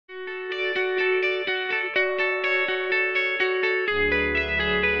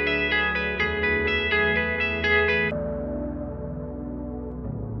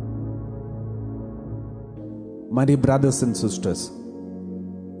My dear brothers and sisters,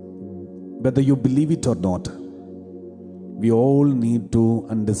 whether you believe it or not, we all need to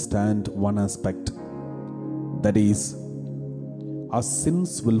understand one aspect. That is, our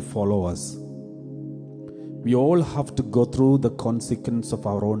sins will follow us. We all have to go through the consequence of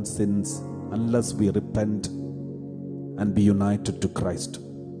our own sins unless we repent and be united to Christ.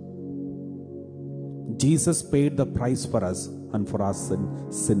 Jesus paid the price for us and for our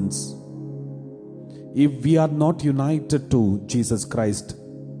sins. If we are not united to Jesus Christ,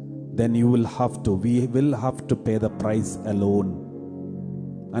 then we will have to pay the price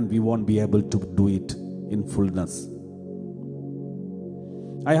alone, and we won't be able to do it in fullness.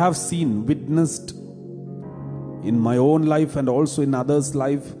 I have witnessed in my own life and also in others'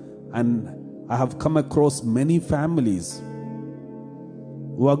 life, and I have come across many families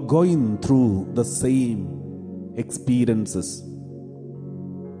who are going through the same experiences.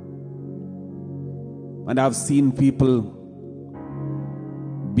 And I've seen people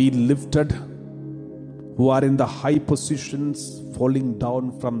be lifted who are in the high positions, falling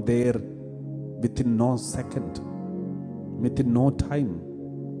down from there within no second, within no time.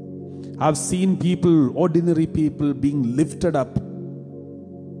 I've seen people, ordinary people, being lifted up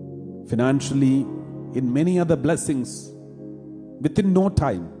financially, in many other blessings, within no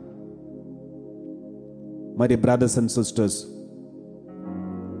time. My dear brothers and sisters,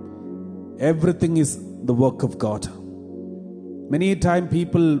 everything is the work of God. Many times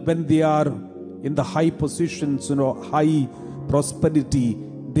people, when they are in the high positions, high prosperity,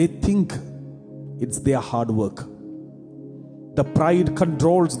 they think it's their hard work. The pride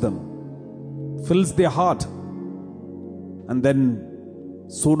controls them, fills their heart. And then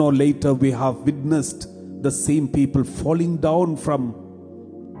sooner or later we have witnessed the same people falling down from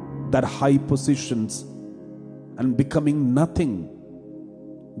that high positions and becoming nothing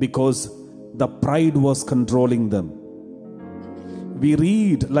because the pride was controlling them. We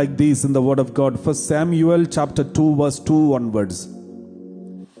read like this in the Word of God, 1 Samuel chapter 2 verse 2 onwards.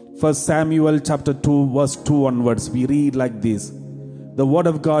 1 Samuel chapter 2 verse 2 onwards. We read like this. The Word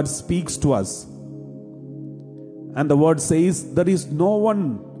of God speaks to us. And the Word says, there is no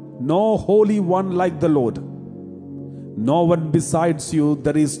one, no holy one like the Lord. No one besides you.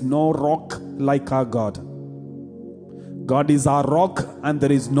 There is no rock like our God. God is our rock, and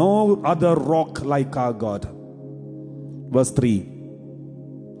there is no other rock like our God. Verse 3.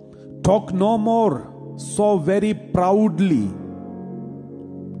 Talk no more so very proudly.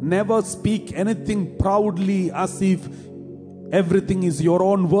 Never speak anything proudly as if everything is your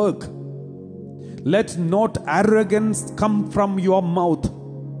own work. Let not arrogance come from your mouth.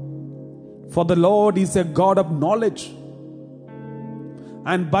 For the Lord is a God of knowledge,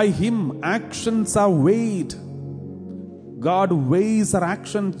 and by Him actions are weighed. God weighs our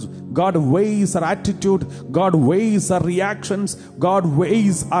actions. God weighs our attitude. God weighs our reactions. God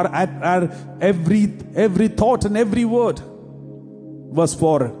weighs our every thought and every word. Verse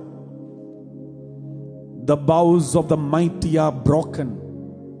 4. The bows of the mighty are broken.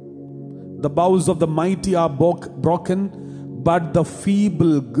 The bows of the mighty are broken, but the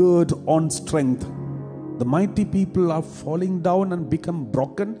feeble gird on strength. The mighty people are falling down and become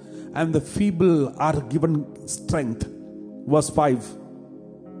broken, and the feeble are given strength. Verse 5.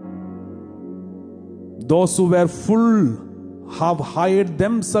 Those who were full have hired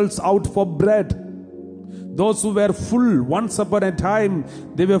themselves out for bread. Those who were full, once upon a time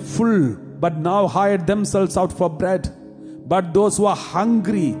they were full, but now hired themselves out for bread. But those who are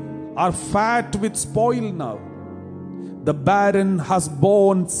hungry are fat with spoil now. The barren has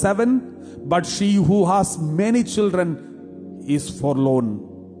borne 7, but she who has many children is forlorn.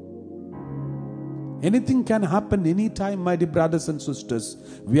 Anything can happen anytime, my dear brothers and sisters.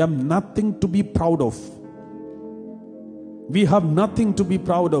 We have nothing to be proud of. We have nothing to be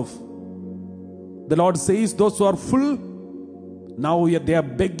proud of. The Lord says, those who are full, now they are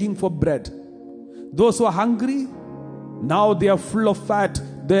begging for bread. Those who are hungry, now they are full of fat.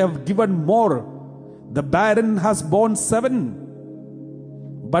 They have given more. The barren has borne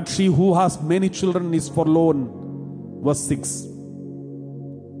 7, but she who has many children is forlorn. Verse 6.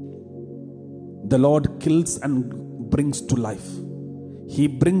 The Lord kills and brings to life. He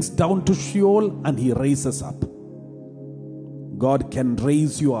brings down to Sheol and He raises up. God can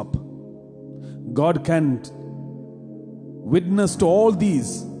raise you up. God can witness to all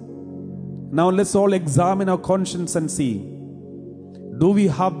these. Now let's all examine our conscience and see. Do we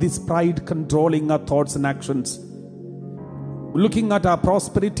have this pride controlling our thoughts and actions? Looking at our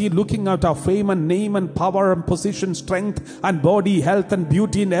prosperity, looking at our fame and name and power and position, strength and body, health and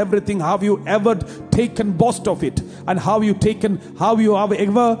beauty and everything, have you ever taken boast of it? And have you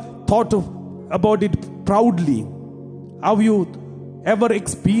ever thought of about it proudly? Have you ever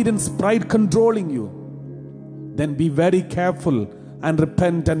experienced pride controlling you? Then be very careful and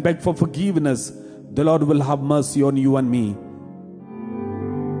repent and beg for forgiveness. The Lord will have mercy on you and me.